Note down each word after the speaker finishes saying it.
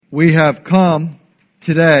We have come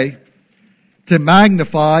today to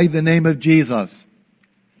magnify the name of Jesus,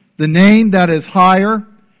 the name that is higher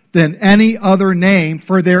than any other name,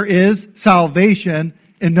 for there is salvation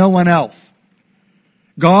in no one else.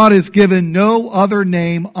 God has given no other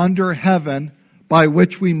name under heaven by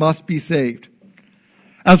which we must be saved.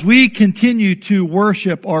 As we continue to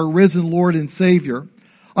worship our risen Lord and Savior,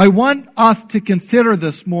 I want us to consider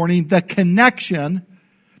this morning the connection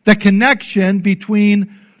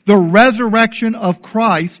between the resurrection of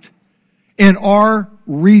Christ and our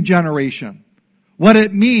regeneration. What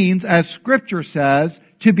it means, as Scripture says,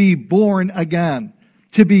 to be born again,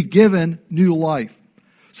 to be given new life.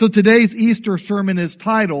 So today's Easter sermon is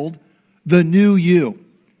titled, The New You,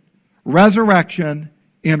 Resurrection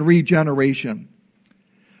and Regeneration.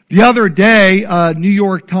 The other day, a New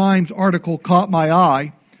York Times article caught my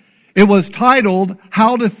eye. It was titled,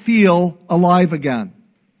 How to Feel Alive Again.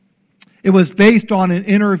 It was based on an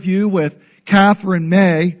interview with Catherine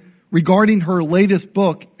May regarding her latest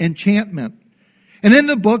book, Enchantment. And in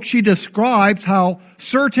the book, she describes how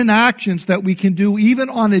certain actions that we can do even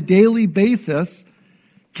on a daily basis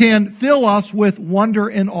can fill us with wonder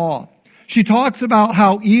and awe. She talks about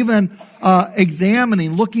how even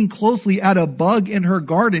looking closely at a bug in her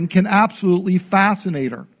garden can absolutely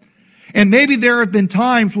fascinate her. And maybe there have been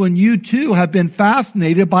times when you too have been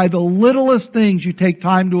fascinated by the littlest things you take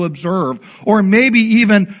time to observe, or maybe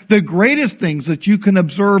even the greatest things that you can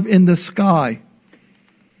observe in the sky.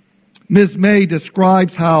 Ms. May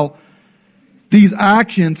describes how these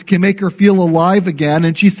actions can make her feel alive again,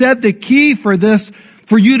 and she said the key for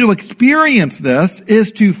you to experience this,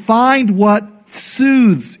 is to find what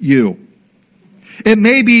soothes you. It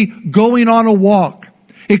may be going on a walk.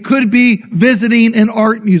 It could be visiting an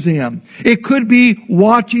art museum. It could be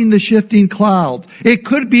watching the shifting clouds. It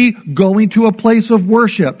could be going to a place of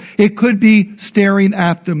worship. It could be staring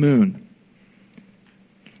at the moon.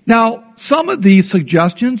 Now, some of these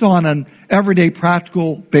suggestions on an everyday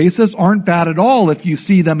practical basis aren't bad at all if you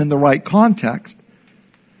see them in the right context.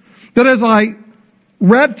 But as I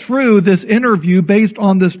read through this interview based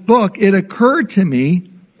on this book, it occurred to me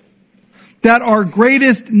that our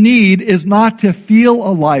greatest need is not to feel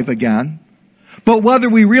alive again, but whether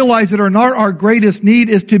we realize it or not, our greatest need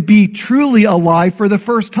is to be truly alive for the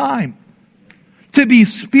first time, to be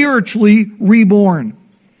spiritually reborn,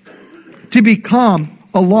 to become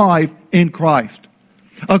alive in Christ.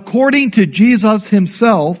 According to Jesus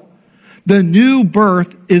himself, the new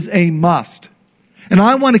birth is a must. And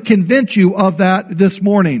I want to convince you of that this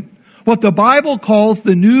morning. What the Bible calls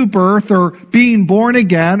the new birth, or being born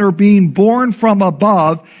again, or being born from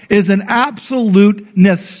above, is an absolute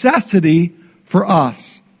necessity for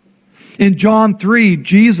us. In John 3,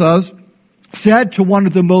 Jesus said to one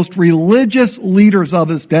of the most religious leaders of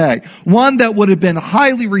his day, one that would have been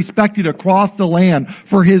highly respected across the land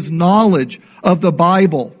for his knowledge of the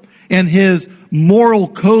Bible and his moral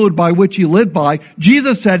code by which he lived by,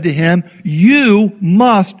 Jesus said to him, "You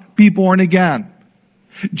must be born again."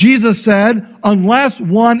 Jesus said, unless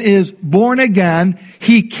one is born again,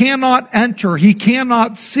 he cannot enter, he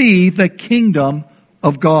cannot see the kingdom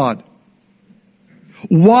of God.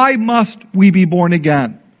 Why must we be born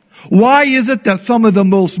again? Why is it that some of the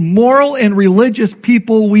most moral and religious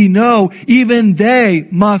people we know, even they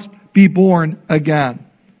must be born again?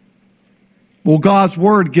 Well, God's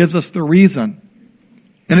Word gives us the reason,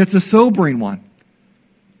 and it's a sobering one.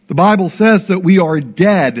 The Bible says that we are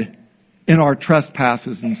dead in our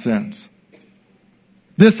trespasses and sins.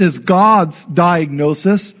 This is God's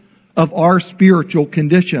diagnosis of our spiritual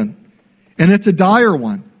condition, and it's a dire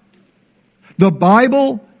one. The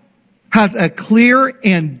Bible has a clear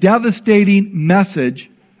and devastating message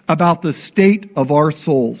about the state of our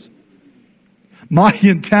souls. My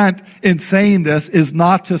intent in saying this is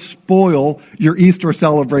not to spoil your Easter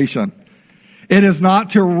celebration. It is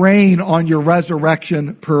not to rain on your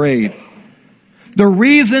resurrection parade. The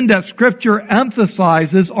reason that Scripture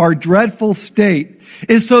emphasizes our dreadful state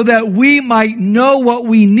is so that we might know what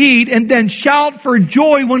we need and then shout for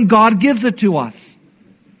joy when God gives it to us.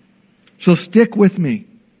 So stick with me.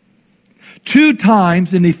 2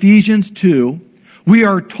 times in Ephesians 2, we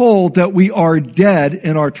are told that we are dead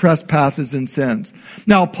in our trespasses and sins.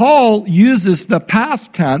 Now, Paul uses the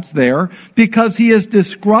past tense there because he is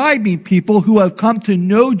describing people who have come to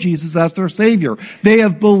know Jesus as their Savior. They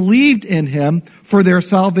have believed in Him for their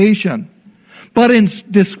salvation. But in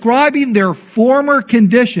describing their former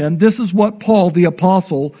condition, this is what Paul the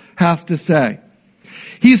Apostle has to say.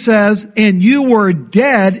 He says, "And you were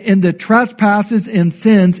dead in the trespasses and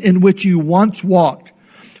sins in which you once walked,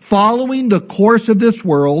 following the course of this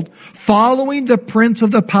world, following the prince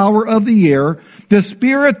of the power of the air, the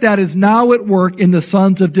spirit that is now at work in the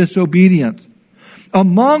sons of disobedience,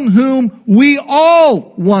 among whom we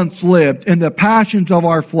all once lived in the passions of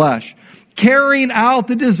our flesh, carrying out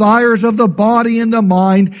the desires of the body and the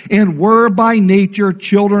mind, and were by nature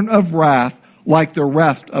children of wrath like the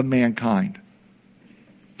rest of mankind.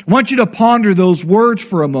 I want you to ponder those words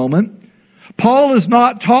for a moment. Paul is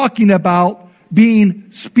not talking about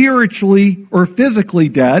being spiritually or physically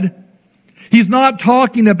dead. He's not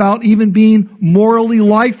talking about even being morally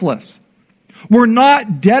lifeless. We're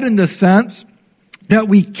not dead in the sense that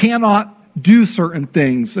we cannot do certain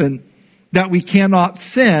things and that we cannot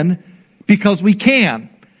sin, because we can.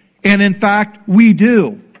 And in fact, we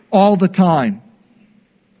do all the time.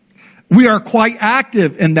 We are quite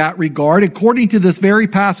active in that regard according to this very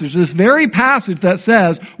passage. This very passage that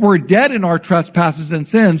says we're dead in our trespasses and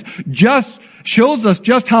sins just shows us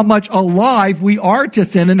just how much alive we are to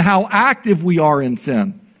sin and how active we are in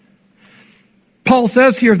sin. Paul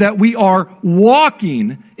says here that we are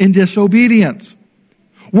walking in disobedience.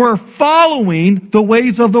 We're following the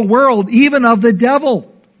ways of the world, even of the devil.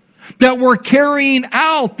 That we're carrying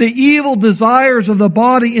out the evil desires of the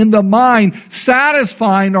body and the mind,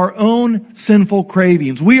 satisfying our own sinful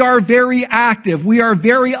cravings. We are very active. We are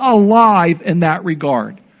very alive in that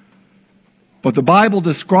regard. But the Bible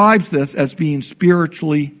describes this as being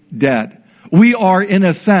spiritually dead. We are, in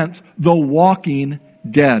a sense, the walking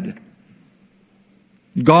dead.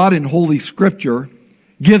 God in Holy Scripture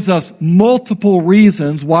gives us multiple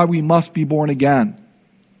reasons why we must be born again.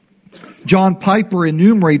 John Piper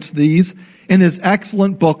enumerates these in his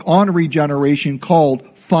excellent book on regeneration called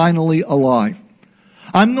Finally Alive.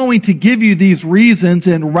 I'm going to give you these reasons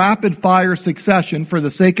in rapid-fire succession for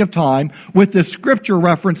the sake of time, with the scripture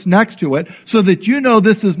reference next to it, so that you know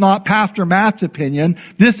this is not Pastor Matt's opinion.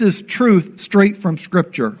 This is truth straight from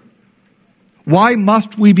Scripture. Why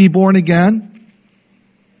must we be born again?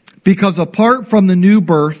 Because apart from the new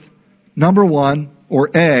birth, number one,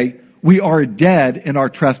 or A, we are dead in our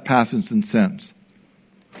trespasses and sins.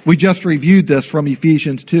 We just reviewed this from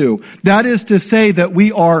Ephesians 2. That is to say that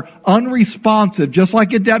we are unresponsive, just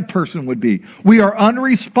like a dead person would be. We are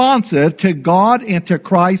unresponsive to God and to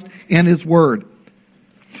Christ and His Word.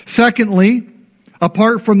 Secondly,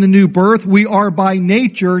 apart from the new birth, we are by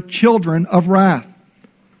nature children of wrath.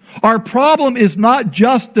 Our problem is not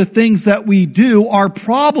just the things that we do. Our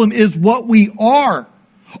problem is what we are,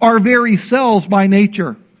 our very selves by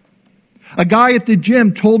nature. A guy at the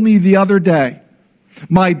gym told me the other day,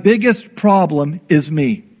 my biggest problem is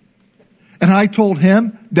me. And I told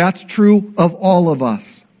him, that's true of all of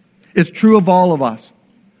us. It's true of all of us.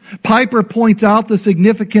 Piper points out the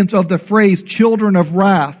significance of the phrase children of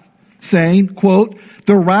wrath, saying, quote,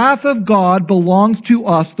 the wrath of God belongs to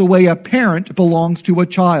us the way a parent belongs to a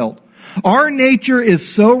child. Our nature is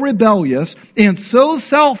so rebellious and so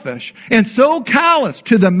selfish and so callous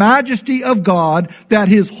to the majesty of God that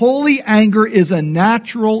His holy anger is a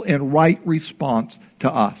natural and right response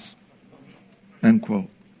to us. End quote.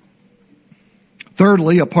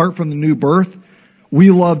 Thirdly, apart from the new birth,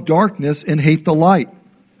 we love darkness and hate the light.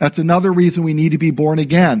 That's another reason we need to be born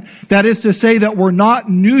again. That is to say that we're not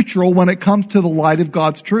neutral when it comes to the light of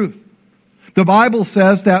God's truth. The Bible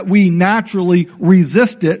says that we naturally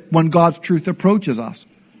resist it when God's truth approaches us.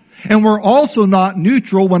 And we're also not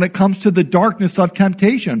neutral when it comes to the darkness of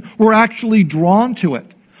temptation. We're actually drawn to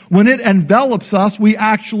it. When it envelops us, we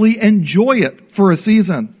actually enjoy it for a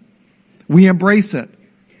season. We embrace it.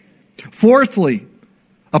 Fourthly,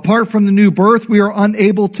 apart from the new birth, we are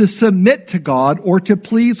unable to submit to God or to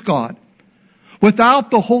please God. Without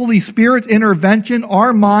the Holy Spirit's intervention,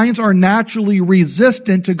 our minds are naturally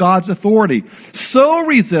resistant to God's authority. So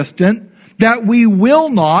resistant that we will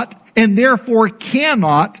not and therefore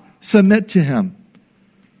cannot submit to Him.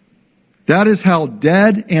 That is how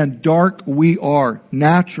dead and dark we are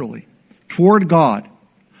naturally toward God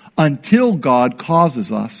until God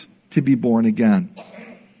causes us to be born again.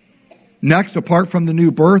 Next, apart from the new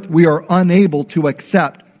birth, we are unable to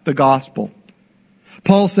accept the gospel.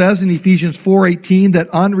 Paul says in Ephesians 4:18 that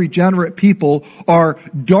unregenerate people are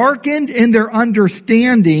darkened in their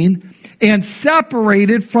understanding and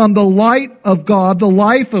separated from the light of God, the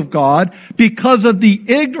life of God, because of the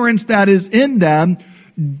ignorance that is in them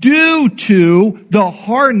due to the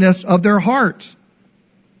hardness of their hearts.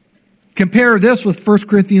 Compare this with 1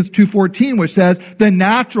 Corinthians 2:14, which says the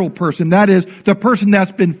natural person, that is, the person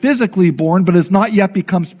that's been physically born but has not yet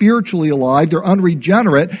become spiritually alive, they're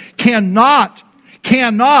unregenerate, cannot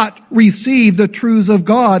receive the truths of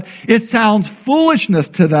God. It sounds foolishness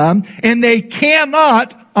to them, and they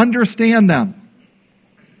cannot understand them.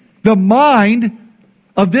 The mind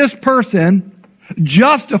of this person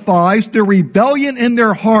justifies the rebellion in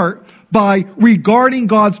their heart by regarding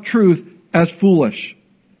God's truth as foolish.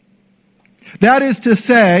 That is to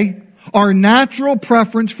say, our natural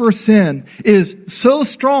preference for sin is so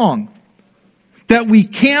strong that we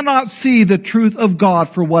cannot see the truth of God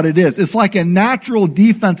for what it is. It's like a natural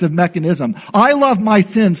defensive mechanism. I love my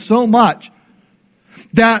sin so much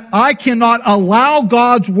that I cannot allow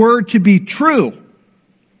God's word to be true.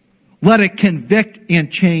 Let it convict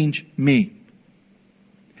and change me.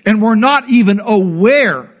 And we're not even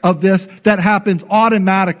aware of this. That happens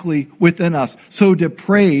automatically within us. So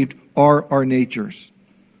depraved are our natures.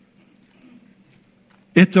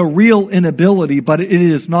 It's a real inability, but it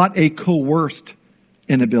is not a coerced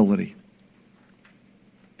inability.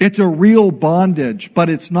 It's a real bondage, but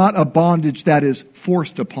it's not a bondage that is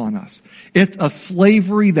forced upon us. It's a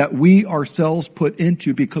slavery that we ourselves put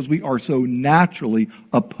into because we are so naturally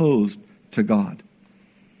opposed to God.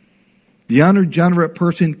 The unregenerate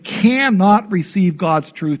person cannot receive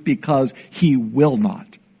God's truth because he will not.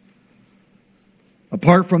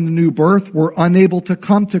 Apart from the new birth, we're unable to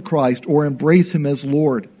come to Christ or embrace him as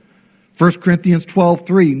Lord. 1 Corinthians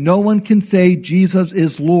 12:3, no one can say Jesus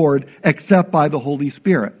is Lord except by the Holy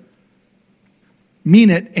Spirit. Mean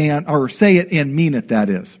it or say it and mean it, that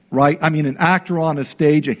is, right? I mean, an actor on a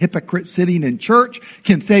stage, a hypocrite sitting in church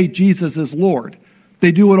can say Jesus is Lord.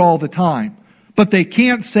 They do it all the time. But they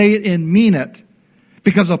can't say it and mean it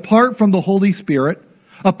because apart from the Holy Spirit,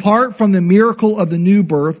 apart from the miracle of the new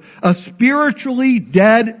birth, a spiritually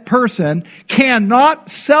dead person cannot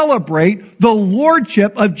celebrate the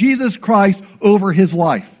lordship of Jesus Christ over his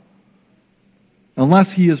life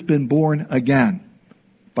unless he has been born again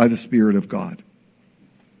by the Spirit of God.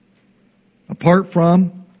 Apart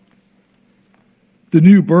from the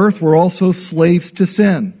new birth, we're also slaves to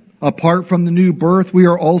sin. Apart from the new birth, we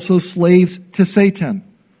are also slaves to Satan.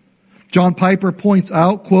 John Piper points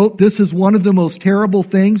out, quote, this is one of the most terrible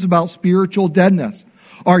things about spiritual deadness.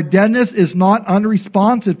 Our deadness is not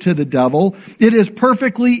unresponsive to the devil. It is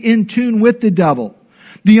perfectly in tune with the devil.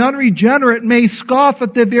 The unregenerate may scoff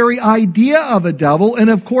at the very idea of a devil,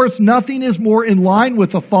 and of course nothing is more in line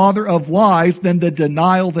with the father of lies than the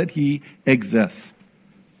denial that he exists.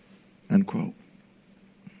 End quote.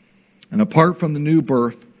 And apart from the new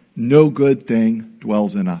birth, no good thing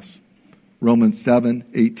dwells in us. Romans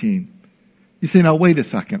 7:18. You say, now wait a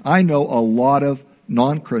second. I know a lot of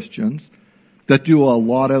non-Christians that do a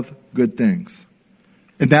lot of good things.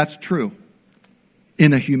 And that's true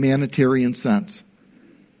in a humanitarian sense.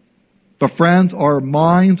 But friends, our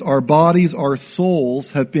minds, our bodies, our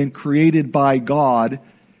souls have been created by God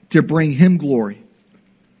to bring him glory.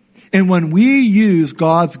 And when we use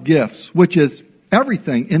God's gifts, which is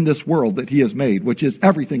everything in this world that he has made, which is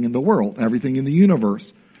everything in the world, everything in the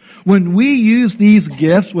universe, when we use these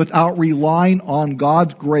gifts without relying on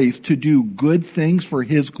God's grace to do good things for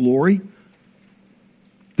his glory,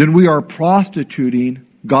 then we are prostituting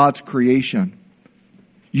God's creation,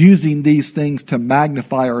 using these things to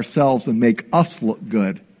magnify ourselves and make us look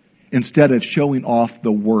good instead of showing off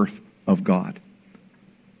the worth of God.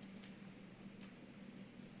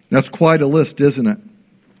 That's quite a list, isn't it?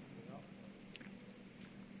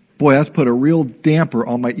 Boy, that's put a real damper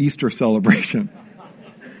on my Easter celebration.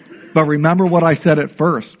 But remember what I said at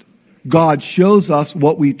first. God shows us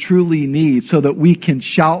what we truly need so that we can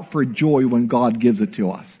shout for joy when God gives it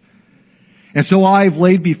to us. And so I've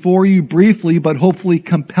laid before you briefly, but hopefully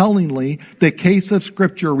compellingly, the case of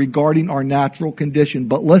Scripture regarding our natural condition.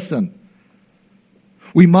 But listen,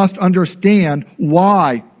 we must understand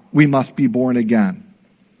why we must be born again.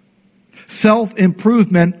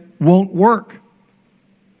 Self-improvement won't work.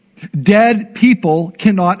 Dead people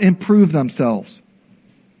cannot improve themselves.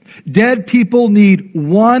 Dead people need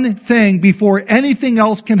one thing before anything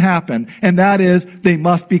else can happen, and that is they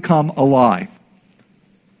must become alive.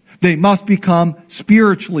 They must become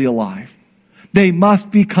spiritually alive. They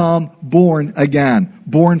must become born again,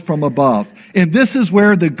 born from above. And this is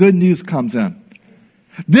where the good news comes in.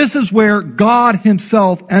 This is where God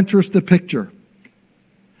himself enters the picture.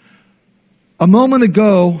 A moment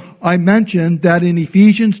ago, I mentioned that in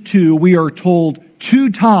Ephesians 2, we are told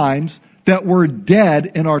 2 times that we're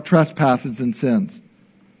dead in our trespasses and sins.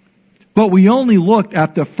 But we only looked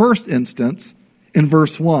at the first instance in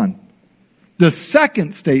verse 1. The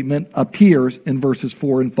second statement appears in verses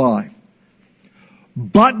 4 and 5.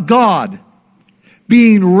 But God,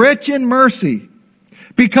 being rich in mercy,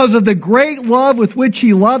 because of the great love with which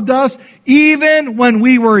he loved us, even when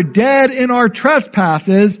we were dead in our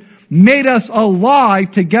trespasses, made us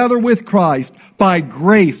alive together with Christ. By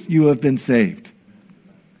grace you have been saved.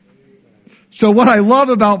 So what I love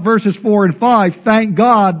about verses 4 and 5, thank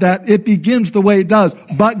God that it begins the way it does,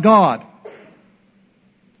 but God.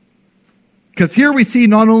 Because here we see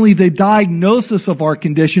not only the diagnosis of our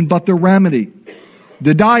condition, but the remedy.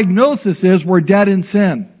 The diagnosis is we're dead in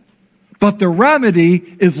sin. But the remedy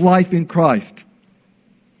is life in Christ.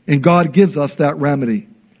 And God gives us that remedy.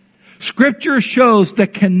 Scripture shows the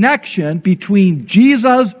connection between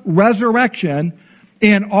Jesus' resurrection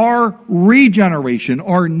and our regeneration,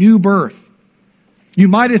 our new birth. You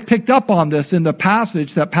might have picked up on this in the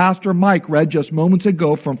passage that Pastor Mike read just moments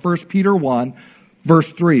ago from 1 Peter 1,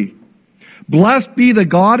 verse 3. Blessed be the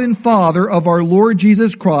God and Father of our Lord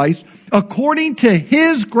Jesus Christ. According to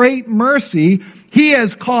His great mercy, He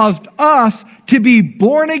has caused us to be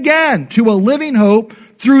born again to a living hope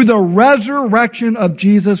through the resurrection of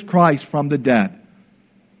Jesus Christ from the dead.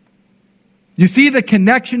 You see the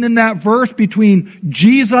connection in that verse between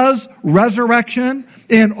Jesus' resurrection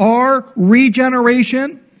and our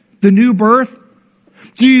regeneration, the new birth?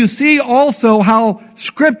 Do you see also how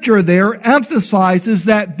Scripture there emphasizes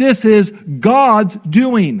that this is God's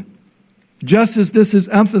doing? Just as this is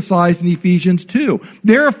emphasized in Ephesians 2.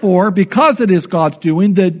 Therefore, because it is God's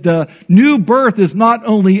doing, the new birth is not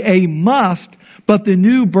only a must, but the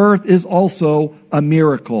new birth is also a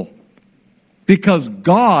miracle. Because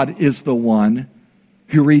God is the one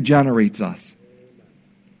who regenerates us.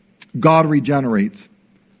 God regenerates.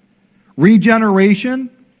 Regeneration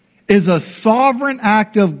is a sovereign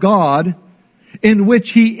act of God in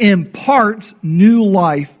which He imparts new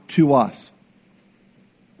life to us.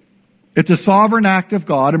 It's a sovereign act of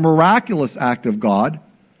God, a miraculous act of God,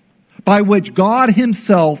 by which God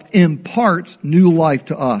Himself imparts new life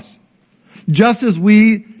to us. Just as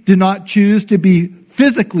we did not choose to be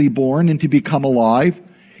physically born and to become alive,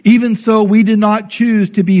 even so we did not choose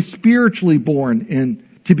to be spiritually born and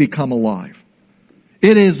to become alive.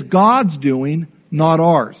 It is God's doing, not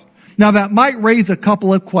ours. Now that might raise a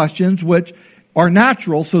couple of questions which are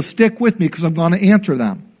natural, so stick with me because I'm going to answer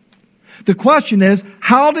them. The question is,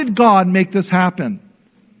 how did God make this happen?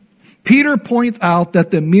 Peter points out that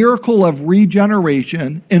the miracle of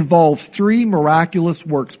regeneration involves 3 miraculous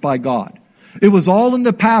works by God. It was all in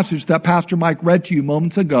the passage that Pastor Mike read to you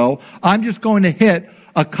moments ago. I'm just going to hit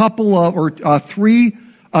a couple of, or 3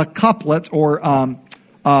 couplets or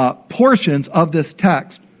portions of this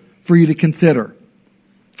text for you to consider.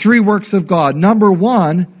 3 works of God. Number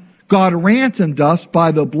 1, God ransomed us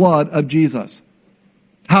by the blood of Jesus.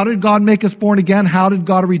 How did God make us born again? How did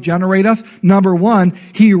God regenerate us? Number 1,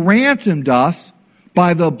 He ransomed us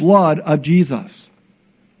by the blood of Jesus.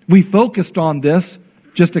 We focused on this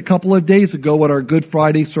just a couple of days ago at our Good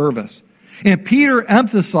Friday service. And Peter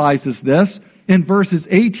emphasizes this in verses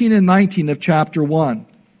 18 and 19 of chapter 1.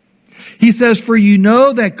 He says, "For you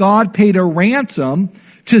know that God paid a ransom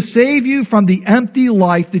to save you from the empty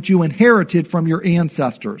life that you inherited from your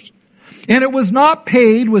ancestors. And it was not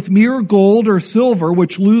paid with mere gold or silver,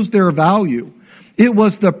 which lose their value. It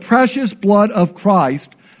was the precious blood of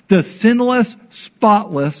Christ, the sinless,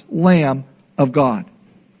 spotless Lamb of God."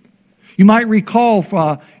 You might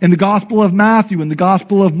recall in the Gospel of Matthew, in the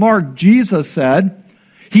Gospel of Mark, Jesus said,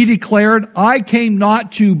 He declared, "I came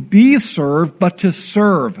not to be served, but to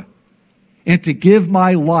serve, and to give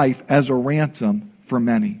my life as a ransom for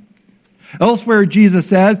many." Elsewhere, Jesus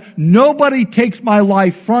says, "Nobody takes my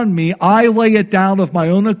life from me. I lay it down of my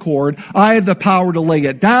own accord. I have the power to lay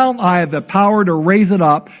it down. I have the power to raise it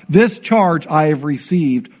up. This charge I have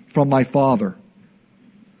received from my Father."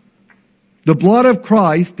 The blood of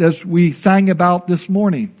Christ, as we sang about this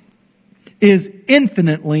morning, is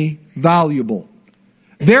infinitely valuable.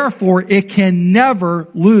 Therefore, it can never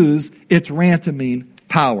lose its ransoming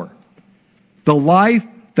power. The life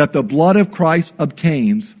that the blood of Christ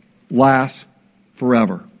obtains lasts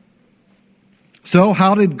forever. So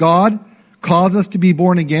how did God cause us to be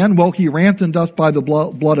born again? Well, He ransomed us by the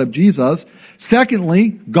blood of Jesus.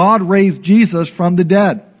 Secondly, God raised Jesus from the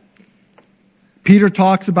dead. Peter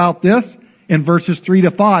talks about this in verses 3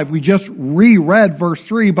 to 5. We just reread verse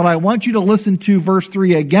 3, but I want you to listen to verse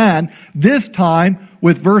 3 again, this time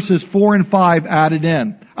with verses 4 and 5 added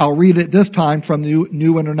in. I'll read it this time from the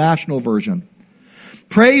New International Version.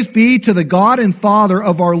 "Praise be to the God and Father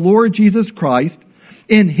of our Lord Jesus Christ.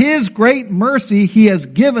 In His great mercy, He has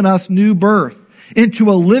given us new birth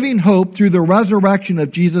into a living hope through the resurrection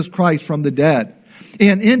of Jesus Christ from the dead,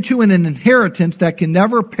 and into an inheritance that can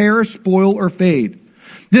never perish, spoil, or fade.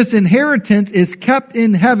 This inheritance is kept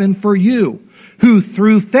in heaven for you, who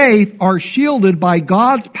through faith are shielded by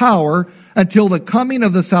God's power until the coming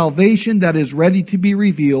of the salvation that is ready to be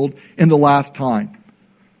revealed in the last time."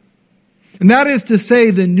 And that is to say,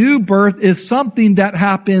 the new birth is something that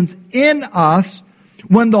happens in us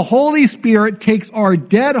when the Holy Spirit takes our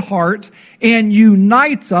dead hearts and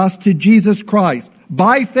unites us to Jesus Christ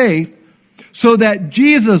by faith, so that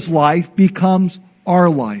Jesus' life becomes our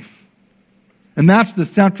life. And that's the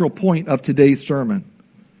central point of today's sermon.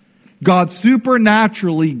 God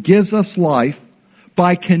supernaturally gives us life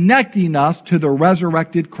by connecting us to the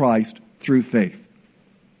resurrected Christ through faith.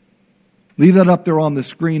 Leave that up there on the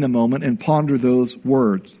screen a moment and ponder those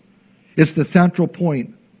words. It's the central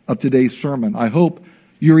point of today's sermon. I hope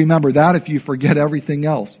you remember that if you forget everything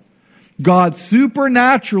else. God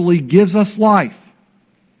supernaturally gives us life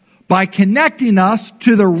by connecting us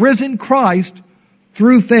to the risen Christ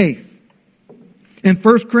through faith. In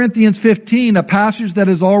 1 Corinthians 15, a passage that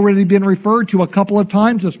has already been referred to a couple of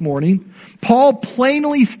times this morning, Paul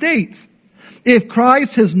plainly states, if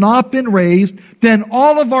Christ has not been raised, then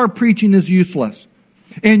all of our preaching is useless,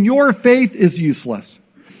 and your faith is useless,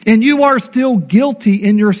 and you are still guilty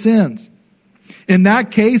in your sins. In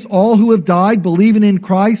that case, all who have died believing in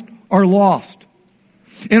Christ are lost.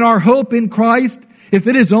 And our hope in Christ, if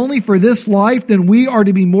it is only for this life, then we are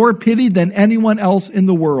to be more pitied than anyone else in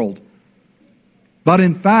the world. But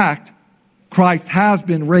in fact, Christ has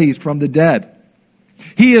been raised from the dead.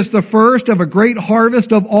 He is the first of a great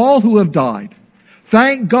harvest of all who have died.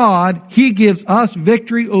 Thank God He gives us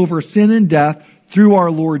victory over sin and death through our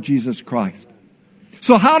Lord Jesus Christ.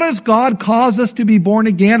 So how does God cause us to be born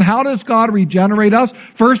again? How does God regenerate us?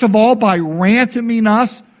 First of all, by ransoming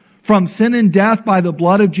us from sin and death by the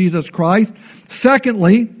blood of Jesus Christ.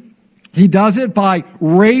 Secondly, He does it by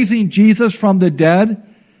raising Jesus from the dead.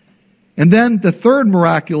 And then the third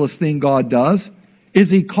miraculous thing God does is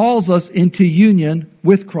He calls us into union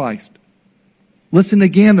with Christ. Listen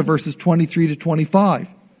again to verses 23 to 25.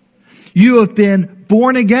 You have been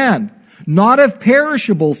born again, not of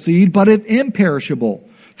perishable seed, but of imperishable,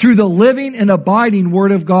 through the living and abiding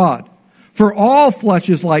Word of God. For all flesh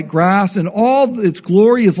is like grass, and all its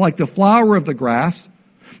glory is like the flower of the grass.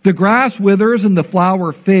 The grass withers and the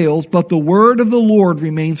flower fails, but the word of the Lord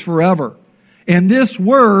remains forever. And this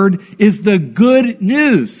word is the good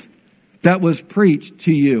news that was preached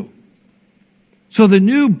to you. So the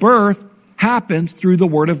new birth happens through the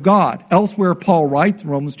Word of God. Elsewhere, Paul writes,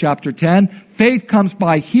 Romans chapter 10, faith comes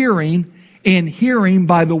by hearing, and hearing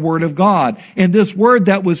by the Word of God. And this word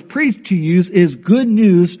that was preached to you is good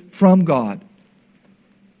news from God.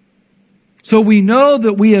 So we know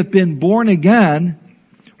that we have been born again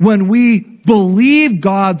when we believe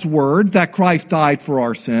God's word, that Christ died for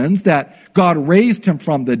our sins, that God raised Him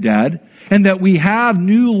from the dead, and that we have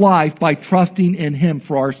new life by trusting in Him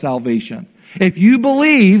for our salvation. If you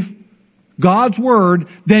believe God's word,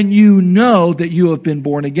 then you know that you have been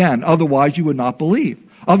born again. Otherwise, you would not believe.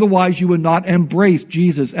 Otherwise, you would not embrace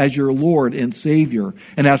Jesus as your Lord and Savior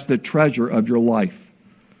and as the treasure of your life.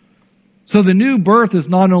 So the new birth is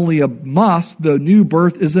not only a must, the new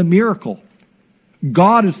birth is a miracle.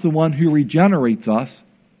 God is the one who regenerates us.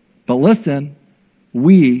 But listen,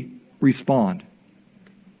 we respond.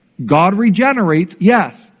 God regenerates,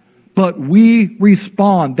 yes, but we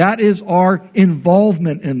respond. That is our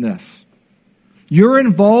involvement in this. Your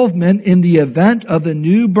involvement in the event of the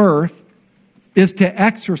new birth is to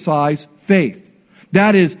exercise faith.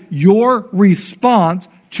 That is your response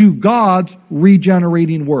to God's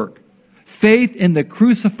regenerating work. Faith in the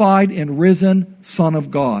crucified and risen Son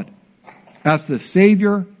of God as the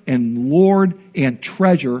Savior and Lord and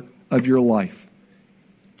treasure of your life.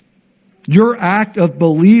 Your act of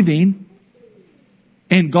believing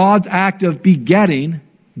and God's act of begetting,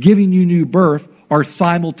 giving you new birth, are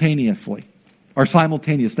simultaneous.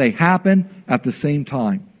 They happen at the same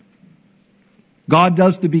time. God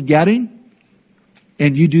does the begetting,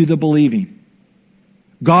 and you do the believing.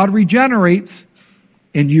 God regenerates,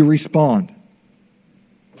 and you respond.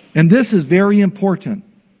 And this is very important,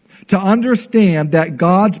 to understand that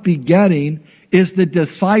God's begetting is the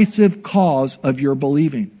decisive cause of your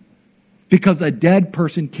believing. Because a dead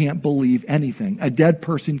person can't believe anything. A dead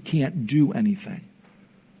person can't do anything.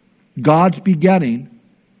 God's begetting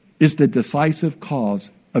is the decisive cause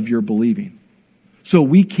of your believing. So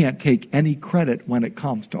we can't take any credit when it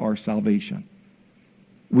comes to our salvation.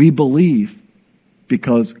 We believe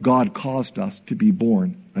because God caused us to be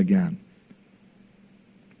born again.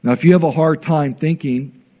 Now, if you have a hard time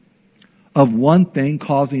thinking of one thing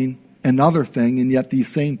causing another thing, and yet these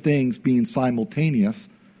same things being simultaneous,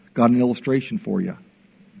 got an illustration for you.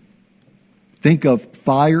 Think of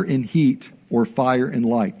fire and heat or fire and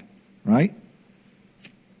light, right?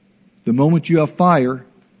 The moment you have fire,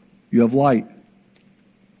 you have light.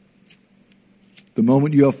 The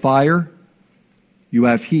moment you have fire, you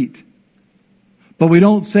have heat. But we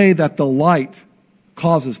don't say that the light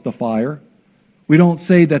causes the fire. We don't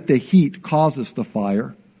say that the heat causes the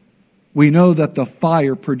fire. We know that the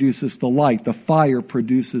fire produces the light. The fire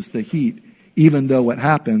produces the heat, even though it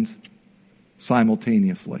happens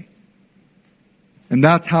simultaneously. And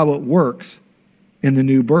that's how it works in the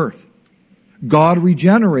new birth. God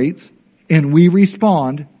regenerates, and we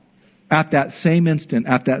respond at that same instant,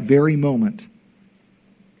 at that very moment.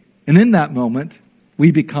 And in that moment,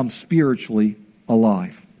 we become spiritually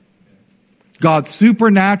alive. God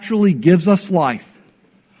supernaturally gives us life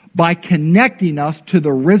by connecting us to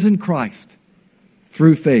the risen Christ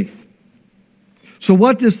through faith. So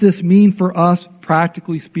what does this mean for us,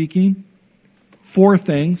 practically speaking? 4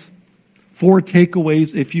 things, 4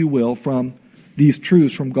 takeaways, if you will, from these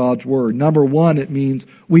truths from God's Word. Number 1, it means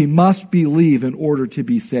we must believe in order to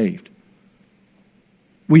be saved.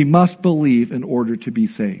 We must believe in order to be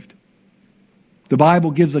saved. The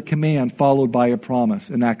Bible gives a command followed by a promise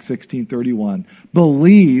in Acts 16:31.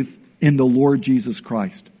 Believe in the Lord Jesus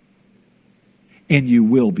Christ, and you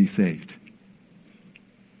will be saved.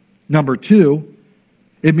 Number 2,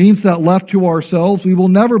 it means that left to ourselves, we will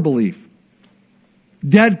never believe.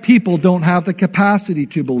 Dead people don't have the capacity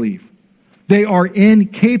to believe. They are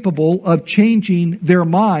incapable of changing their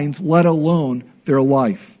minds, let alone their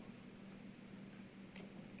life.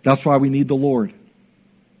 That's why we need the Lord.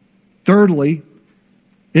 Thirdly,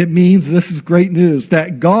 it means, this is great news,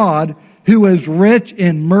 that God, who is rich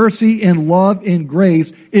in mercy and love and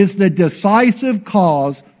grace, is the decisive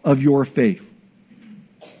cause of your faith.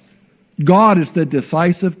 God is the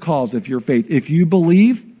decisive cause of your faith. If you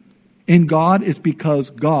believe in God, it's because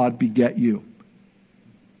God beget you.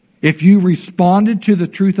 If you responded to the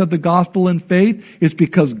truth of the gospel in faith, it's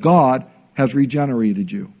because God has regenerated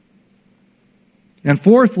you. And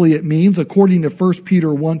fourthly, it means, according to 1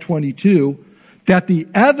 Peter 1:22, that the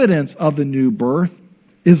evidence of the new birth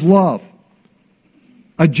is love.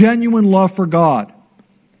 A genuine love for God.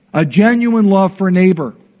 A genuine love for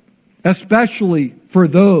neighbor. Especially for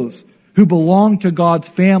those who belong to God's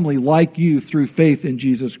family like you through faith in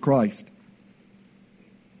Jesus Christ.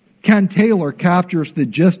 Ken Taylor captures the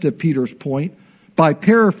gist of Peter's point by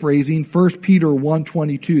paraphrasing 1 Peter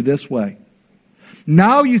 1:22 this way.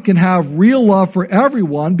 Now you can have real love for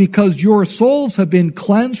everyone because your souls have been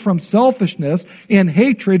cleansed from selfishness and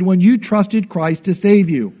hatred when you trusted Christ to save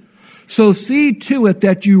you. So see to it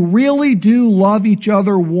that you really do love each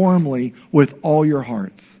other warmly with all your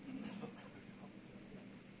hearts.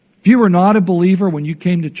 If you were not a believer when you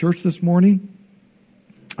came to church this morning,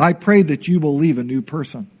 I pray that you will leave a new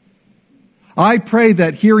person. I pray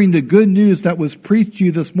that hearing the good news that was preached to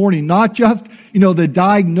you this morning, not just, the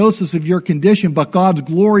diagnosis of your condition, but God's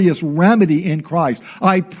glorious remedy in Christ.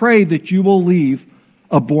 I pray that you will leave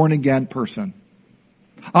a born-again person.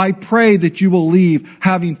 I pray that you will leave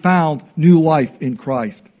having found new life in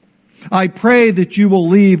Christ. I pray that you will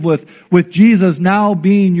leave with Jesus now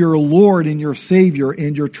being your Lord and your Savior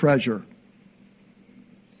and your treasure.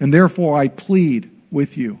 And therefore I plead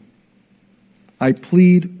with you. I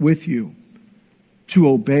plead with you to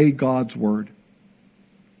obey God's word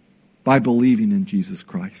by believing in Jesus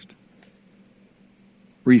Christ.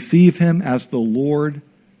 Receive Him as the Lord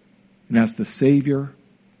and as the Savior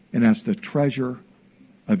and as the treasure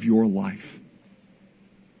of your life.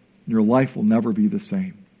 Your life will never be the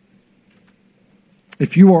same.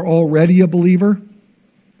 If you are already a believer,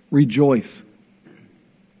 rejoice.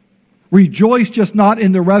 Rejoice just not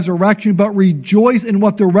in the resurrection, but rejoice in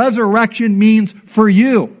what the resurrection means for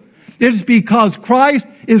you. It is because Christ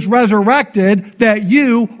is resurrected that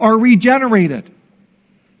you are regenerated.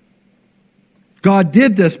 God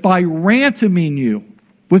did this by ransoming you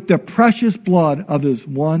with the precious blood of His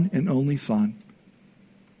one and only Son.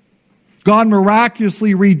 God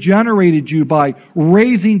miraculously regenerated you by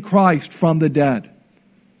raising Christ from the dead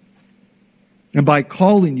and by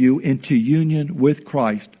calling you into union with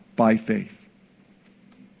Christ by faith.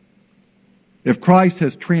 If Christ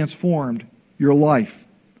has transformed your life,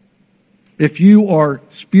 if you are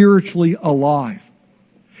spiritually alive,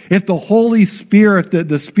 if the Holy Spirit,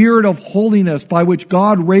 the Spirit of holiness by which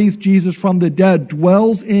God raised Jesus from the dead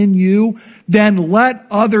dwells in you, then let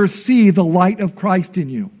others see the light of Christ in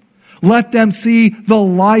you. Let them see the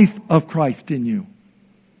life of Christ in you.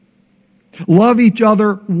 Love each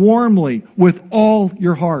other warmly with all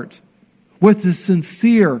your hearts, with a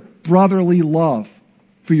sincere brotherly love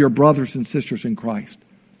for your brothers and sisters in Christ.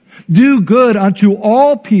 Do good unto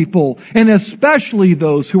all people, and especially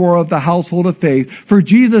those who are of the household of faith. For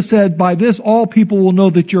Jesus said, by this all people will know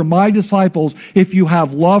that you're my disciples if you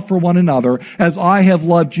have love for one another. As I have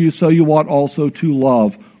loved you, so you ought also to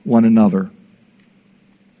love one another.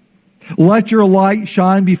 Let your light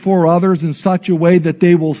shine before others in such a way that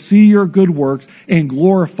they will see your good works and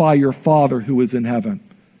glorify your Father who is in heaven.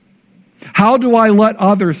 How do I let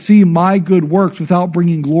others see my good works without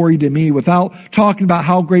bringing glory to me, without talking about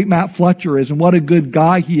how great Matt Fletcher is and what a good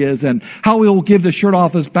guy he is and how he will give the shirt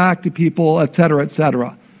off his back to people, etc.,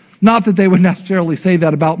 etc.? Not that they would necessarily say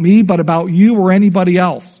that about me, but about you or anybody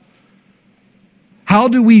else. How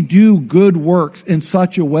do we do good works in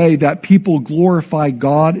such a way that people glorify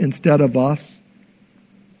God instead of us?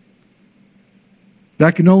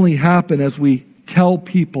 That can only happen as we tell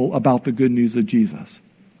people about the good news of Jesus.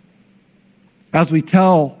 As we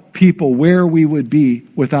tell people where we would be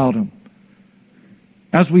without Him.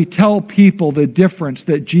 As we tell people the difference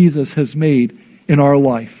that Jesus has made in our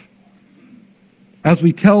life. As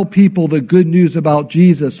we tell people the good news about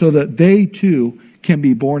Jesus so that they too can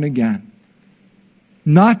be born again.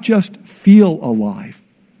 Not just feel alive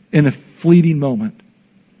in a fleeting moment,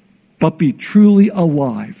 but be truly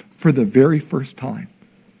alive for the very first time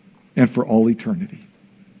and for all eternity.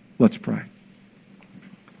 Let's pray.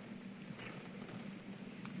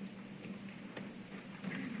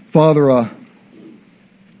 Father,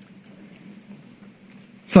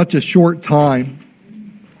 such a short time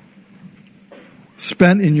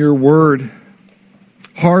spent in your word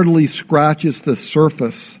hardly scratches the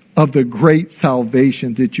surface of the great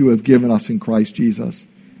salvation that you have given us in Christ Jesus.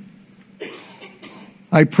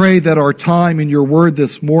 I pray that our time in your word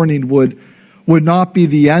this morning would not be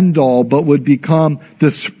the end all, but would become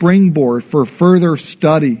the springboard for further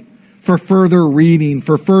study, for further reading,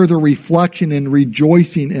 for further reflection and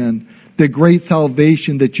rejoicing in the great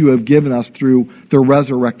salvation that you have given us through the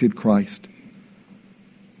resurrected Christ.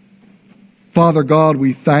 Father God,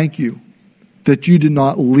 we thank you that you did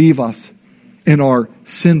not leave us in our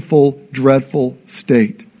sinful, dreadful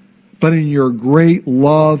state, but in your great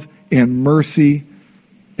love and mercy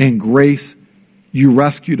and grace, you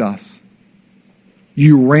rescued us.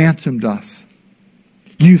 You ransomed us.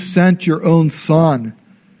 You sent your own Son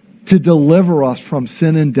to deliver us from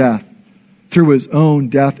sin and death through his own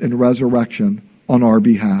death and resurrection on our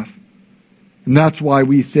behalf. And that's why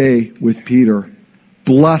we say with Peter,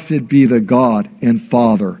 blessed be the God and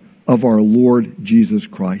Father of our Lord Jesus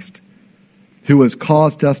Christ, who has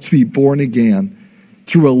caused us to be born again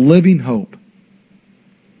through a living hope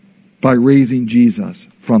by raising Jesus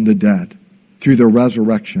from the dead through the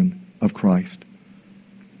resurrection of Christ.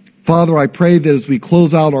 Father, I pray that as we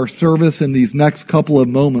close out our service in these next couple of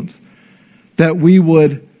moments, that we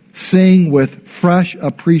would sing with fresh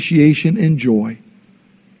appreciation and joy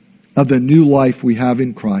of the new life we have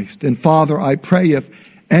in Christ. And Father, I pray if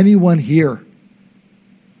anyone here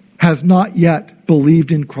has not yet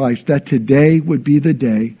believed in Christ, that today would be the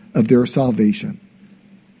day of their salvation.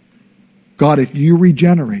 God, if you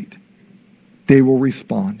regenerate, they will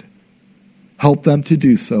respond. Help them to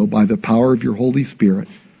do so by the power of your Holy Spirit.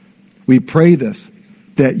 We pray this,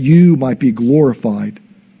 that you might be glorified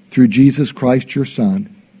through Jesus Christ, your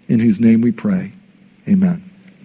Son, in whose name we pray. Amen.